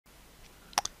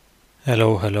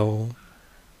Hello, hello.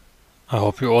 I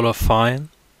hope you all are fine.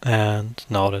 And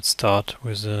now let's start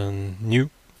with a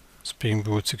new Spring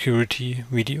Boot security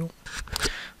video.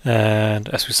 And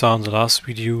as we saw in the last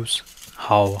videos,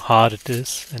 how hard it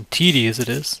is and tedious it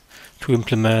is to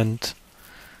implement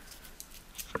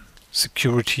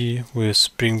security with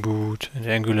Spring Boot and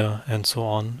Angular and so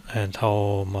on, and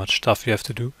how much stuff you have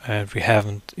to do, and we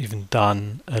haven't even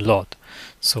done a lot.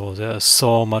 So there are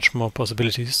so much more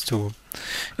possibilities to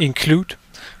include.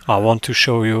 I want to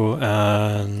show you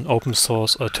an open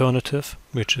source alternative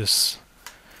which is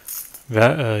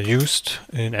used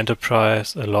in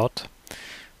enterprise a lot,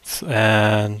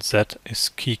 and that is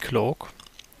Keycloak,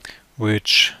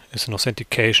 which is an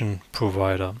authentication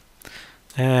provider.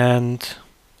 And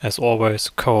as always,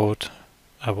 code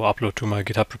I will upload to my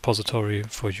GitHub repository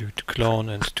for you to clone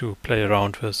and to play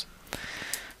around with.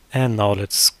 And now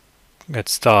let's get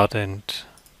started and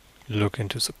look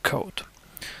into the code.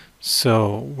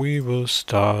 So we will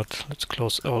start, let's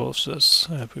close all of this,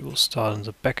 and we will start in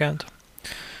the backend.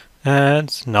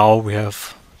 And now we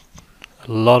have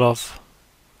a lot of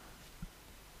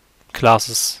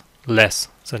classes less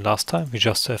than last time. We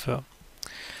just have a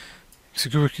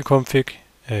security config,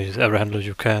 this error handler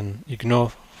you can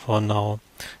ignore for now,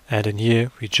 and in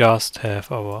here we just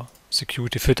have our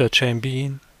security filter chain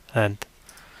bean and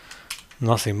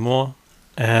nothing more.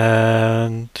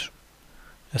 And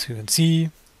as you can see,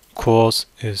 course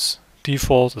is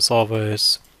default as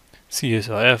always,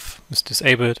 CSRF is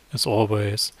disabled as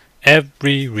always.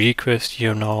 Every request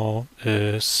here now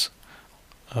is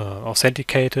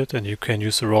authenticated, and you can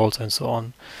use the roles and so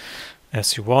on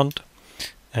as you want.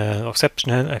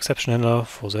 Exception handler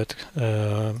for that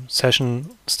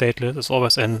session stateless as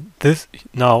always, and this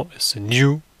now is the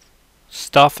new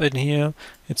stuff in here.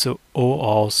 It's a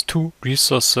OAuth 2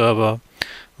 resource server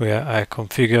where I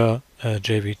configure a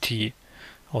JWT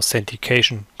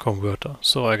authentication converter.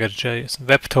 So I get a JSON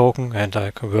web token and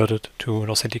I convert it to an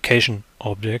authentication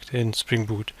object in Spring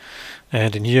Boot.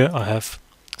 And in here I have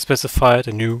specified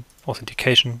a new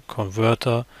authentication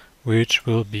converter which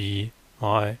will be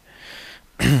my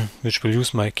which will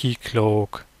use my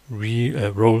Keycloak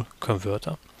role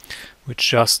converter, which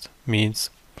just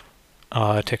means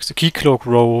I take the Keycloak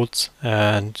roles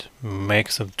and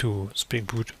make them to Spring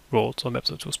Boot roles, or map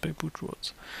them to Spring Boot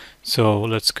roles. So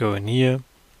let's go in here.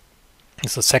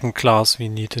 It's the second class we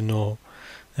need to know,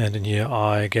 and in here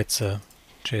I get the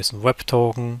JSON web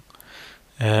token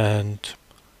and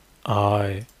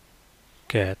I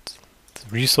get the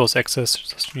resource access.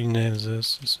 Just rename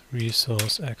this as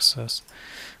resource access,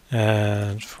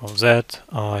 and from that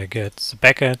I get the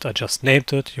backend. I just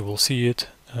named it, you will see it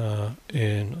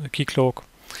in Keycloak,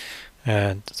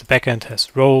 and the backend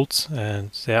has roles, and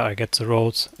there I get the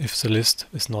roles if the list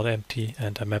is not empty,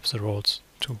 and I map the roles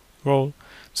to role.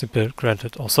 Simple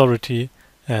granted authority,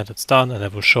 and it's done, and I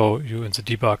will show you in the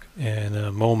debug in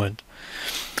a moment.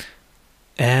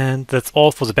 And that's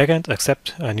all for the backend,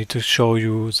 except I need to show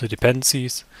you the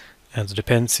dependencies, and the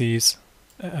dependencies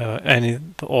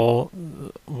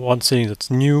one thing that's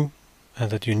new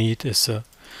and that you need is a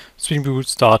Spring Boot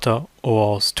starter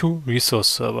OAuth 2 resource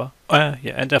server. Yeah,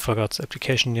 and I forgot the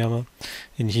application YAML.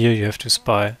 In here you have to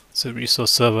spy the resource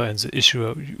server and the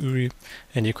issuer URI,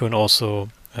 and you can also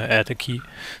add a key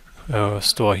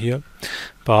store here,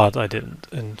 but I didn't,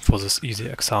 and for this easy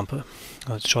example,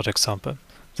 short example.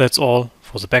 That's all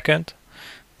for the backend.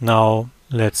 Now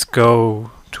let's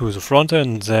go to the front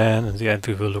end, then in the end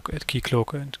we will look at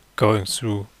Keycloak and going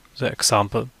through the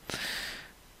example.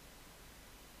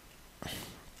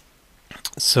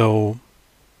 So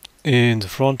in the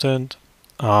front end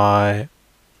I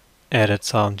added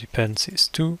some dependencies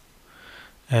too,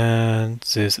 and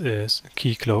this is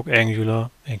Keycloak Angular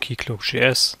and Keycloak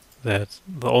JS. That's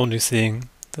the only thing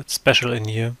that's special in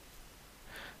here.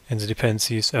 In the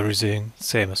dependencies, everything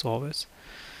same as always.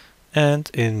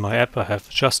 And in my app I have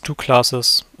just two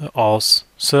classes, auth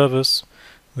service,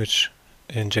 which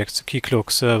injects the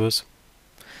Keycloak service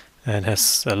and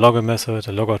has a login method,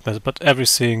 a logout method, but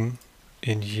everything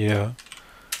in here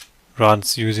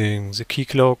runs using the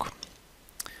Keycloak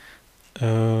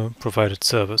provided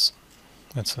service.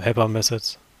 And some header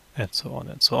methods, and so on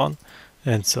and so on.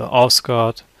 And the auth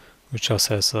guard, which just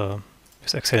has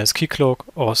is extended as Keycloak.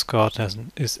 Auth guard has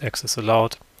is access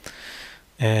allowed.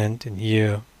 And in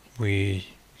here we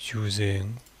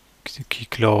using the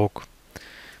Keycloak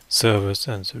service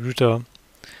and the router,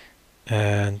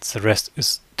 and the rest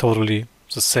is totally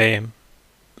the same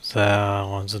than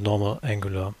on the normal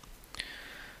Angular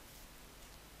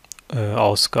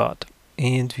auth guard.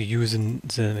 and we're using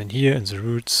them in here in the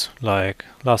roots, like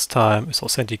last time is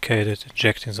authenticated,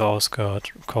 injecting the auth card,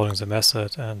 calling the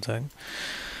method, and then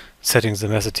setting the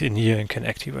method in here and can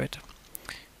activate.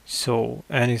 So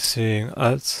anything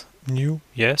else new?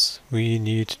 Yes, we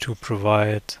need to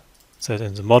provide that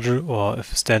in the module, or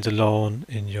if standalone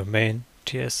in your main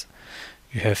TS,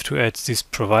 you have to add this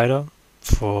provider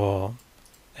for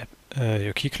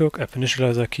your Keycloak, app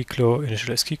initializer, Keycloak,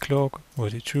 initialize Keycloak, will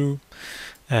be true,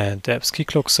 and the app's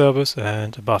Keycloak service,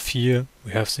 and above here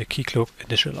we have the Keycloak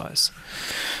initialize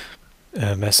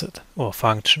method or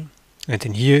function. And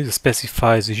in here you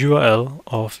specify the URL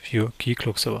of your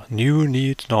Keycloak server. You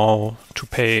need now to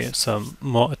pay some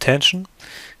more attention.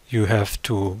 You have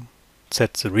to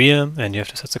set the realm and you have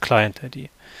to set the client ID.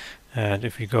 And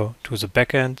if we go to the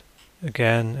backend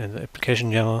again in the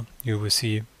application YAML, you will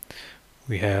see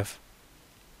we have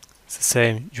the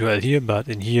same URL here, but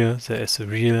in here there is a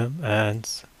realm and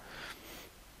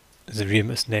the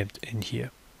realm is named in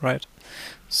here, right?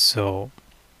 So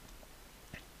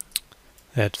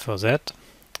that for that.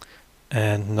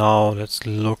 And now let's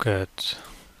look at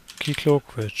Keycloak,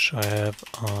 which I have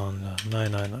on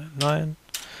 9999.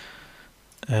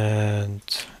 And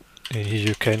in here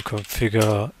you can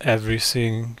configure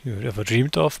everything you ever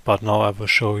dreamed of, but now I will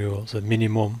show you the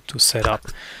minimum to set up.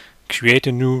 Create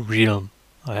a new realm.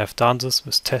 I have done this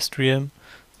with test realm,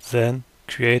 then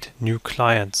create new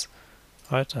clients.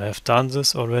 Right, I have done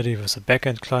this already with a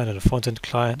backend client and a frontend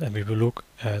client, and we will look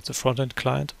at the frontend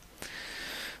client.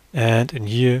 And in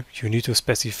here you need to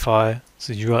specify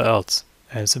the URLs,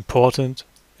 and it's important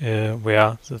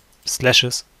where the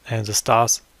slashes and the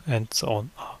stars and so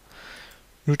on are.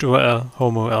 Root URL,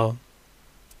 home URL,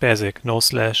 basic, no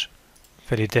slash,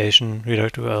 validation,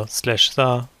 redirect URL, slash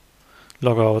star,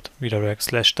 logout, redirect,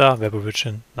 slash star, web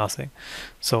origin, nothing.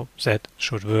 So that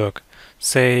should work.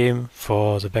 Same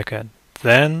for the backend.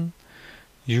 Then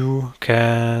you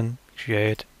can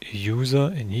create a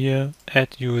user in here,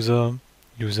 add user,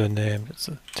 username, that's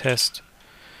a test,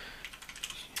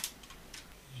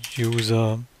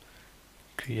 user,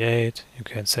 create, you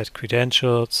can set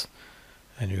credentials,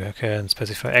 and you can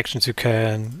specify actions, you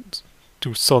can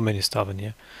do so many stuff in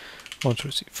here. 1, 2,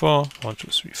 3, 4, 1, 2,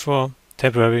 3, 4,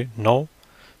 temporary, no.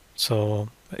 So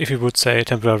if you would say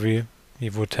temporary,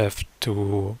 you would have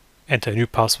to enter a new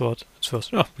password.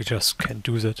 First, no, we just can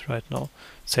do that right now.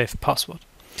 Save password.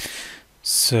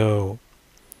 So,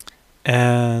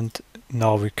 and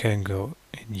now we can go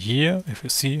in here. If you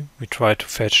see, we try to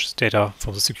fetch data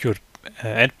from the secured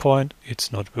endpoint.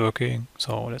 It's not working.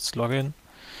 So let's log in.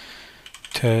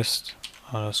 Test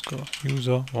underscore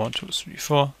user 1, 2, 3,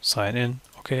 4. Sign in.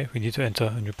 Okay, we need to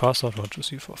enter a new password. 1, 2,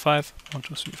 3, 4, 5. 1,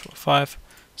 2, 3, 4, 5.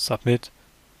 Submit.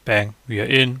 Bang, we are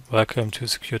in. Welcome to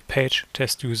secured page,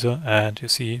 test user, and you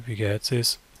see we get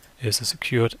this is a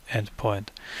secured endpoint.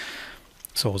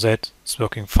 So that's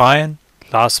working fine.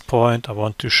 Last point I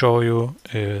want to show you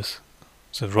is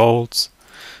the roles.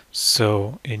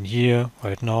 So in here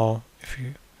right now, if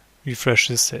you refresh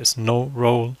this, there is no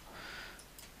role.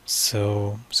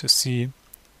 So as you see,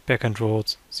 backend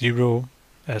roles 0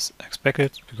 as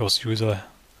expected, because user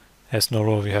has no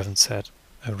role. We haven't set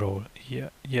a role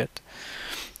here yet.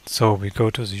 So we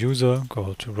go to the user,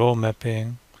 go to role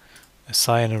mapping,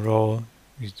 assign a role,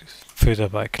 we filter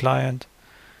by client,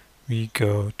 we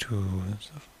go to,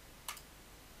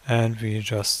 and we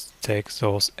just take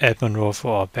those admin role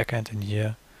for our backend in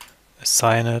here,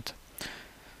 assign it.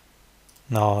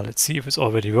 Now let's see if it's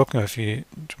already working. If we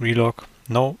relog,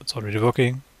 no, it's already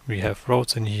working. We have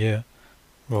roles in here,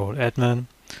 role admin,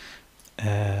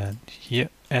 and here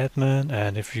admin,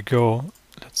 and if we go,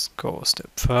 let's go a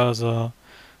step further.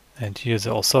 And here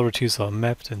the authorities are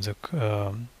mapped in the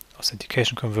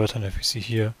authentication converter, and if you see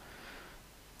here,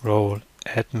 role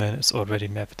admin is already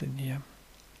mapped in here.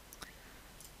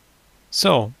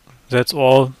 So that's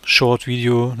all. Short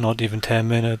video, not even 10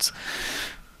 minutes.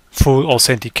 Full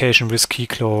authentication with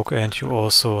Keycloak, and you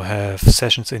also have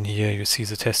sessions in here. You see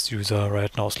the test user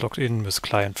right now is logged in with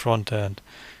client frontend.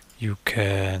 You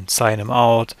can sign him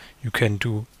out. You can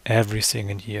do everything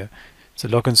in here. The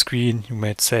login screen, you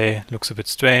might say, looks a bit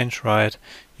strange, right?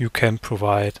 You can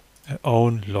provide your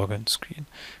own login screen.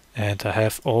 And I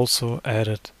have also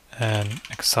added an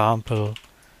example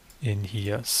in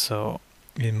here. So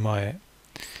in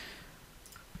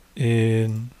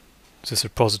this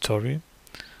repository,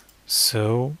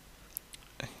 so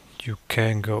you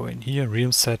can go in here,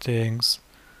 realm settings,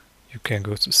 you can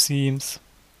go to themes,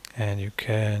 and you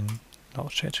can now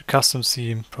change a custom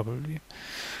theme, probably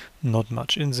not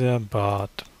much in there,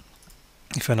 but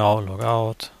if I now log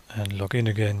out and log in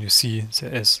again, you see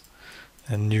there is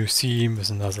a new theme with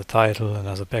another title,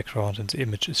 another background, and the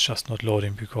image is just not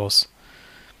loading because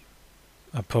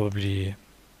I probably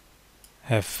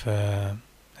have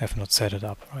not set it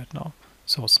up right now.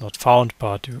 So it's not found,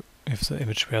 but if the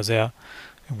image were there,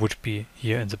 it would be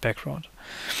here in the background.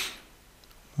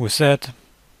 With that,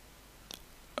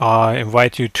 I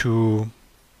invite you to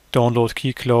download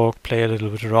Keycloak, play a little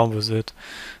bit around with it.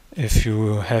 If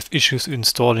you have issues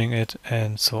installing it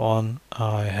and so on,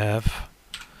 I have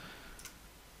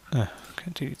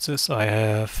can delete this. I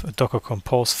have a Docker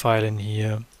Compose file in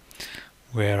here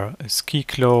where is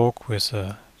Keycloak with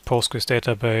a Postgres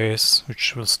database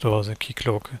which will store the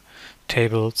Keycloak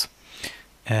tables,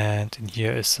 and in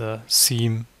here is a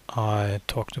theme I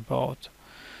talked about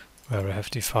where I have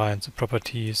defined the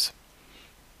properties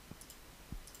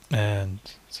and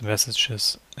the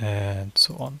messages and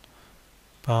so on.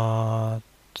 But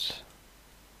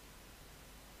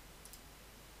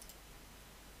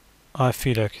I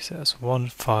feel like there's one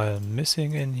file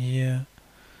missing in here,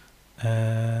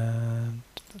 and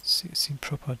let's see, theme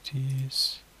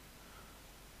properties.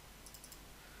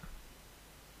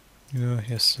 Yeah,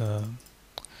 here's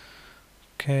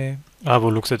okay. I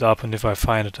will look it up, and if I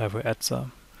find it, I will add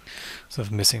the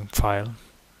missing file.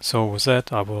 So with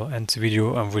that, I will end the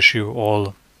video and wish you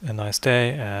all a nice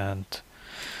day and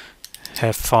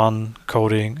have fun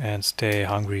coding and stay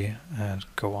hungry and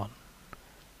go on.